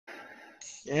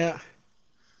Yeah.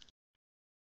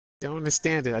 Don't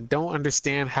understand it. I don't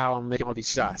understand how I'm making all these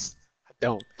shots. I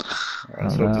don't. Alright,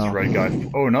 let's Oh hope this no. red guy.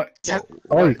 Oh, no. Yeah.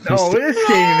 Oh, What? he's No, still. this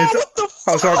game No, is. what the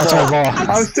Oh, sorry, That's our fuck? ball. ball.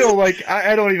 I I'm still still like,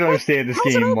 I don't even what? understand this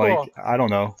How's it game. our Like, ball? I don't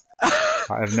know.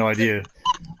 I have no idea.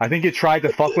 I think it tried to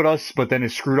fuck with us, but then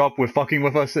it screwed up with fucking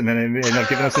with us, and then it ended up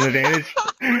giving us an advantage.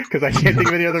 Because I can't think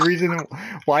of any other reason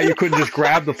why you couldn't just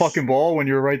grab the fucking ball when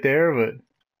you were right there. But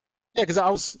Yeah, because I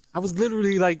was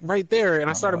literally like right there, and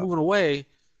I started uh, moving away.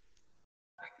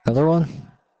 Another one?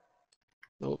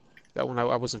 Nope, that one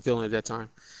I wasn't feeling at that time.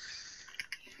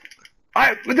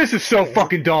 this is so Yeah,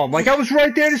 fucking dumb. Like I was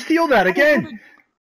right there to steal that I again.